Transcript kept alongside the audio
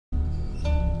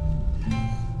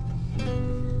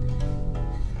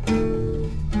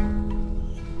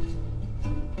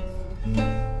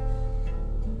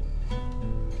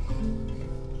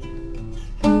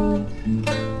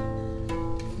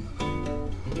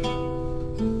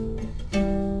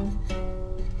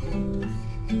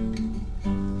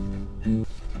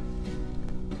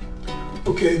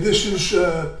Okay, this is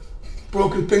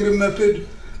broken finger method,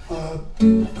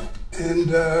 and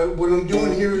what I'm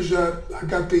doing here is I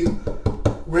got the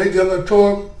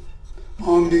Torre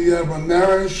on the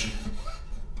Ramirez,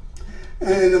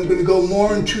 and I'm going to go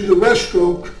more into the rest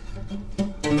stroke.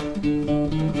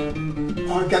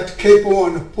 I got the capo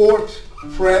on the 4th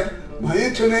fret. My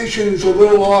intonation is a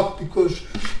little off because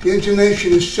the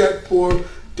intonation is set for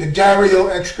the Dario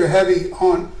extra heavy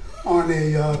on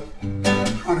a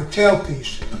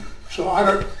tailpiece. So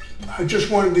I just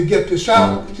wanted to get this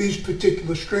out with these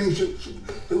particular strings.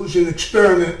 It was an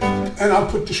experiment, and I'll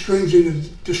put the strings in the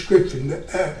description.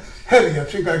 Heavy, I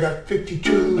think I got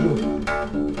 52 or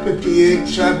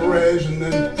 58 Ramirez, and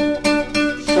then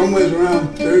somewhere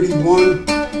around 31.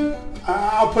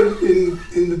 I'll put it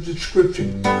in the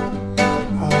description.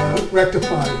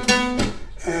 Rectified.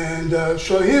 And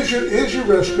so here's your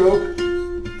rest stroke.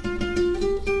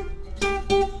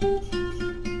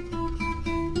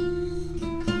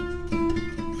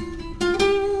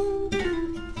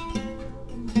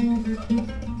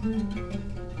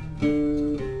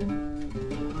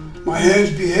 My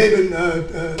hand's behaving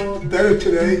better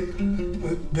today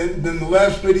than the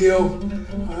last video.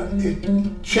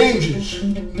 It changes.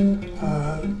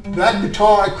 That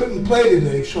guitar I couldn't play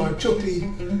today, so I took the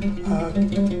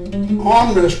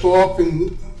armrest off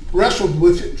and wrestled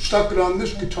with it, stuck it on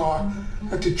this guitar.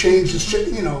 Had to change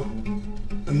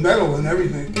the metal and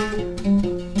everything.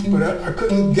 But I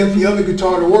couldn't get the other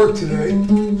guitar to work today,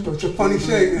 so it's a funny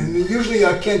thing. And usually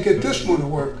I can't get this one to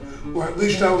work, or at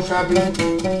least I was having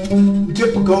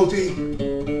difficulty.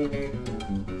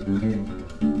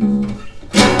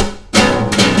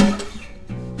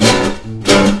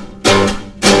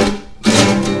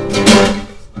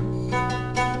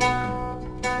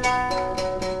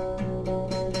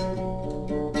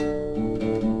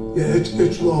 Yeah,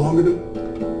 it's low.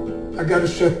 I got it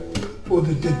set for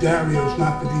the Darios,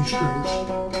 not for these strings.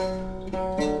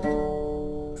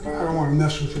 I don't want to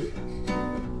mess with it.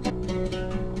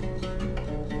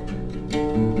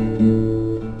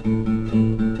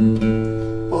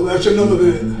 Oh, that's another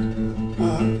bit.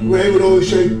 Ray would always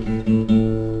say,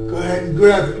 go ahead and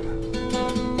grab it.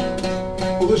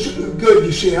 Well, this is good.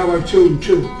 You see how I tune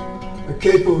too. The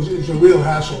capo is a real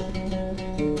hassle.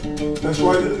 That's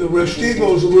why the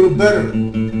Restivo is a little better,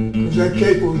 because that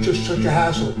capo is just such a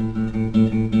hassle.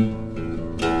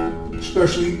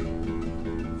 Especially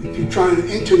if you're trying to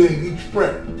intonate each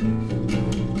fret.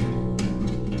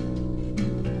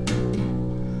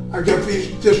 I got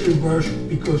this reversed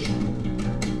because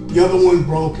the other one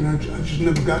broke and I just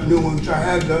never got new ones. I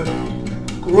had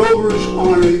Grovers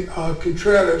on a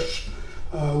Contreras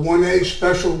 1A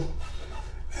special,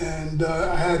 and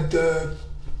I had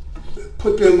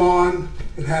put them on.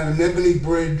 It had an ebony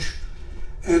bridge,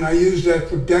 and I used that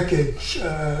for decades.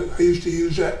 I used to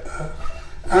use that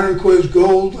Armrest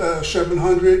Gold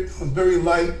 700, very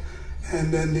light,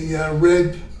 and then the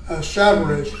red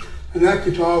Ramirez. And that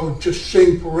guitar would just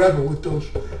sing forever with those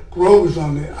Grovers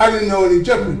on there. I didn't know any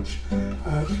difference.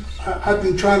 I've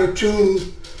been trying to tune,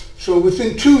 so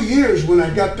within 2 years when I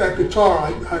got that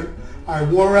guitar, I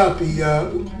wore out the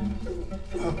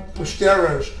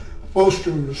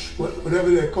Posters, whatever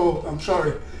they're called. I'm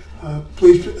sorry.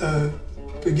 Please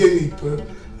forgive me for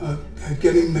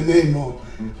getting the name wrong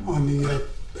on the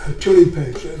tuning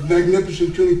page,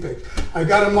 magnificent tuning page. I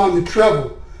got them on the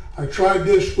treble. I tried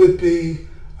this with the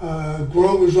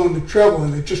Grovers on the treble,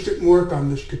 and it just didn't work on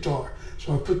this guitar.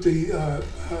 So I put the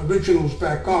originals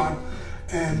back on,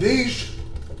 and these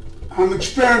I'm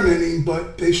experimenting,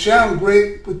 but they sound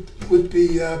great with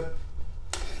the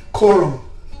quorum.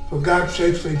 For God's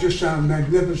sakes, they just sound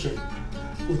magnificent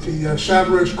with the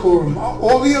Ramirez quorum.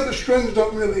 All the other strings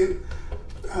don't really.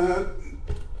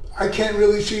 I can't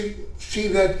really see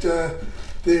that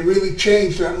they really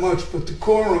change that much, but the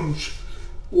quorums,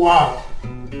 wow.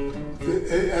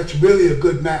 That's really a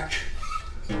good match.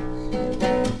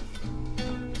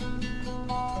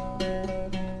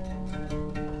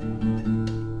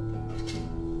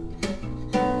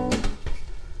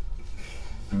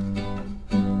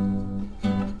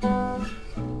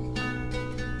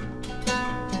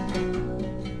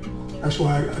 That's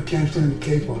why I can't stand the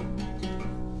capo.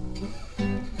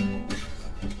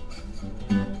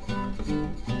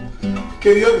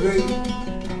 Okay, the other thing.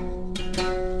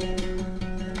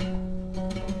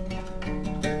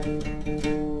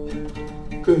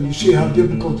 Good, you see how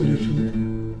difficult it is for me.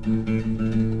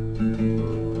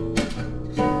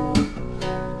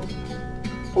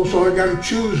 Also, I got to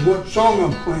choose what song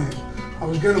I'm playing. I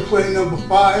was going to play number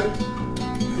 5,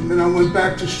 And then I went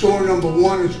back to store number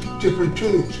 1 as different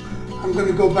tunings. I'm going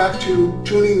to go back to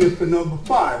tuning it for number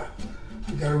 5.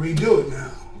 I got to redo it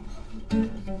now.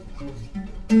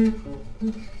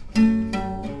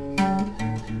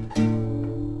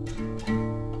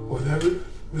 Well, that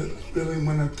really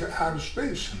went up to outer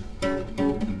space.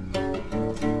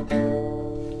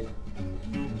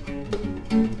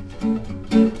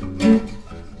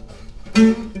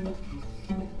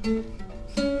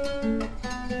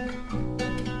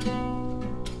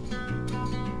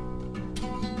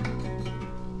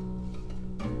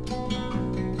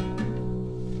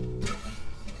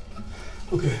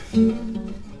 Okay.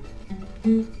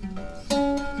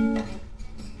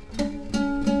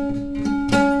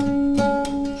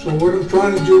 So what I'm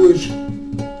trying to do is,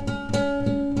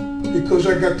 because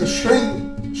I got the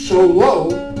string so low,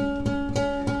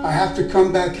 I have to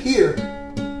come back here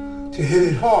to hit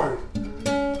it hard.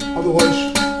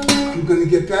 Otherwise, I'm going to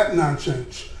get that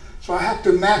nonsense. So I have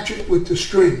to match it with the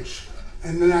strings.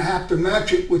 And then I have to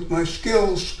match it with my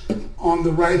skills on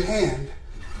the right hand.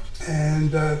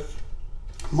 And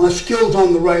my skills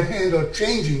on the right hand are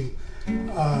changing.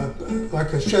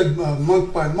 Like I said,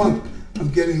 month by month, I'm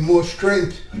getting more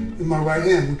strength in my right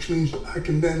hand, which means I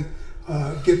can then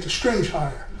get the strings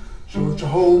higher. So it's a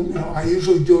whole, I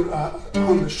usually do it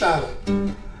on the saddle.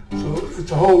 So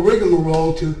it's a whole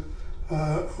rigmarole to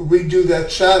redo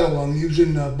that saddle. I'm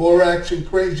using borax and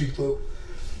crazy glue.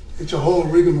 It's a whole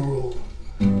rigmarole.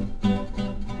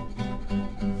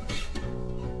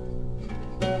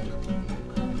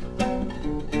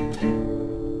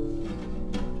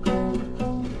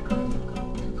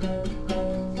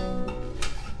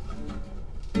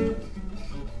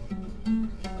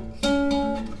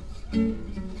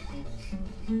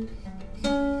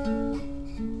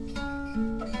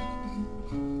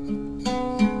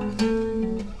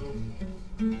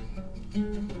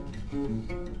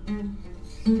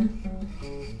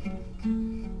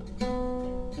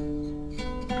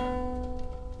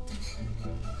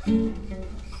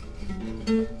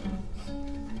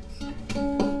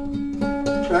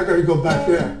 So I gotta go back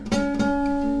there.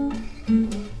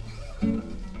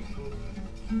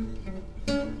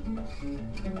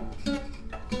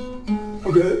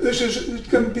 Okay, it's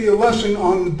going to be a lesson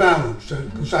on the balance,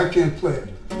 because I can't play it.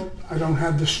 I don't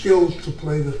have the skills to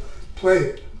play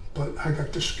it, but I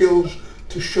got the skills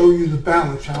to show you the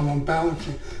balance, how I'm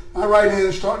balancing. My right hand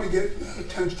is starting to get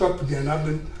tensed up again. I've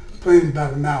been playing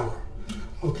about an hour.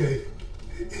 Okay,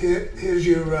 here's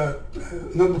your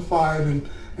number 5, and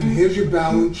here's your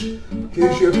balance.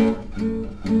 Here's your,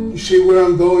 you see where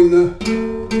I'm going?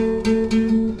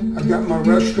 I got my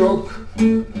rest stroke,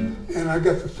 and I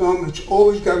got the thumb. It's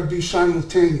always got to be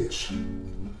simultaneous.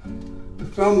 The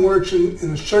thumb works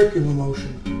in a circular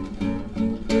motion.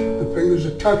 The fingers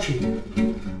are touching.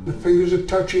 The fingers are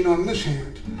touching on this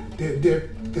hand.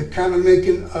 They're kind of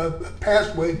making a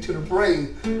pathway to the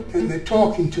brain, and they're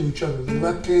talking to each other. The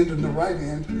left hand and the right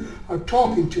hand are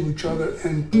talking to each other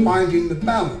and finding the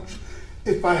balance.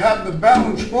 If I have the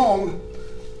balance wrong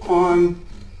on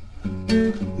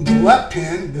the left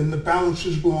hand, then the balance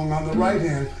is wrong on the right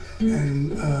hand,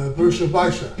 and vice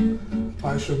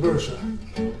versa.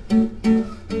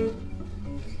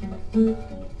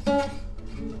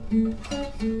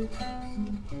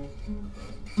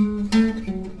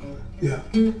 Yeah,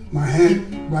 my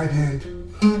right hand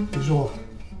is off.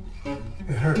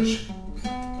 It hurts.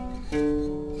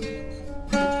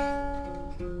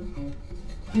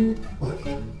 But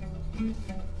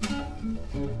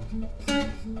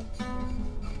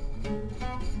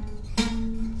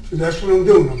so that's what I'm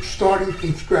doing. I'm starting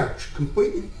from scratch,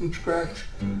 completely from scratch.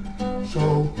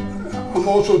 So I'm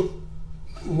also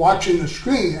watching the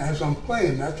screen as I'm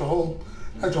playing. That's a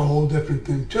whole different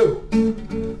thing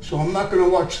too. So I'm not going to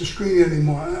watch the screen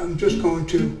anymore. I'm just going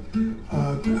to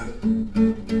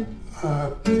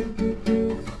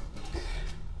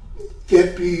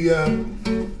get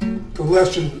the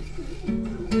lesson.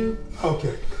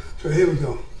 Okay, so here we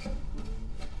go.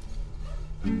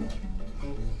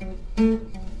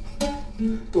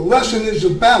 The lesson is a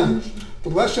balance. The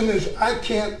lesson is I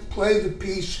can't play the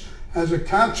piece as a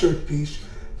concert piece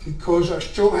because I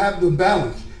still have the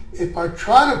balance. If I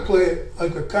try to play it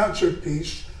like a concert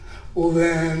piece, well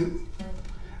then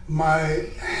my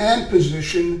hand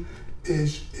position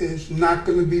is not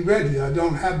going to be ready. I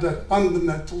don't have that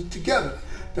fundamental together.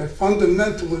 That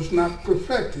fundamental is not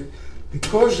perfected.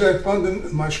 Because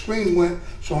my screen went,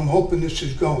 so I'm hoping this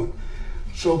is going.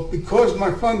 So because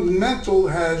my fundamental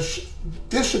has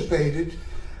dissipated,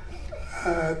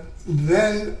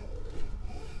 then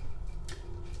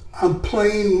I'm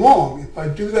playing wrong. If I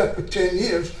do that for 10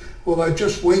 years, well, I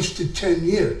just wasted 10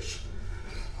 years.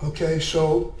 Okay,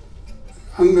 so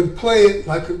I'm going to play it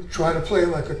try to play it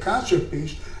like a concert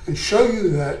piece and show you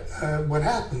that what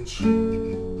happens.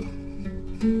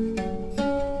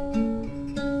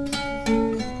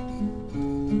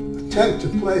 Attempt to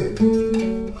play it.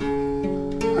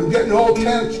 I'm getting all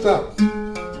tensed up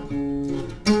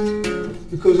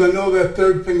because I know that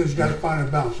third finger's got to find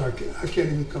a balance. I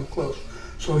can't even come close.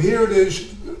 So here it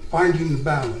is, finding the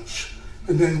balance.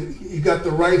 And then you got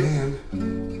the right hand.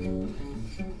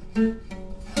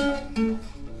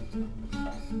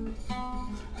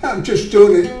 I'm just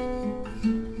doing it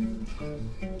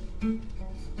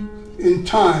in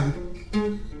time.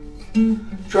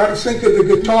 Try to think of the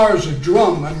guitar as a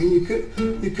drum. I mean, you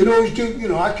could always do, you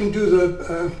know, I can do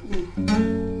the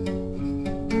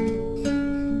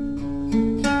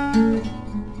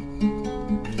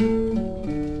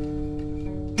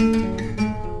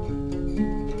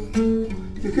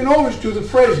you can always do the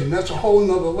phrasing. That's a whole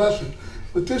nother lesson.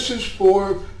 But this is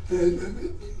for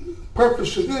the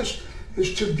purpose of this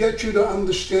is to get you to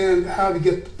understand how to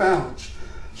get the balance.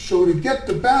 So to get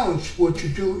the balance, what you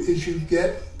do is you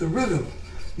get the rhythm.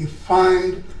 You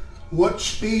find what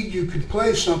speed you could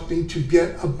play something to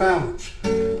get a balance.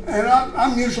 And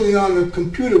I'm usually on the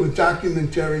computer with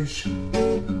documentaries,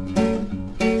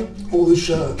 all this,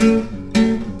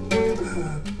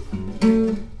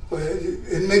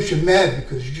 it makes you mad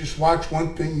because you just watch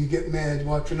one thing, you get mad,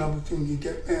 watch another thing, you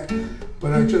get mad.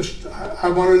 But I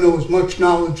want to know as much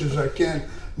knowledge as I can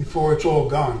before it's all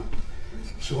gone.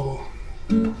 So,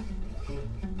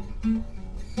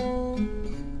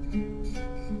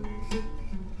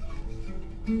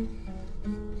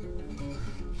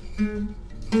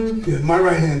 yeah, my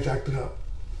right hand's acted up.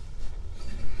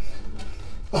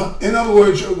 In other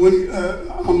words, when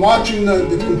I'm watching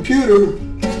the computer,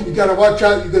 you got to watch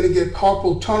out. You're going to get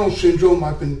carpal tunnel syndrome.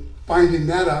 I've been finding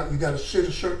that out. You got to sit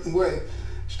a certain way.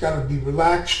 It's got to be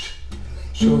relaxed.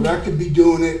 So that could be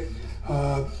doing it.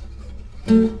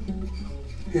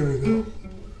 Here we go.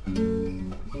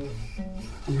 I'm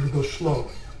going to go slow.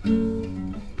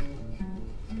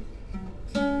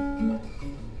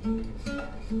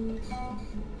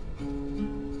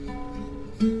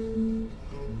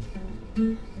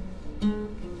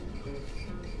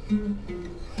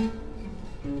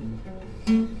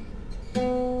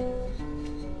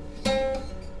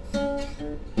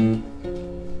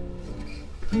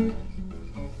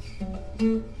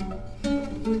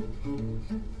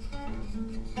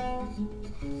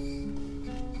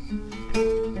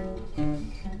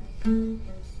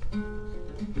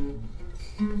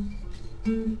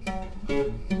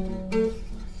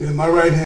 Yeah, my right hand.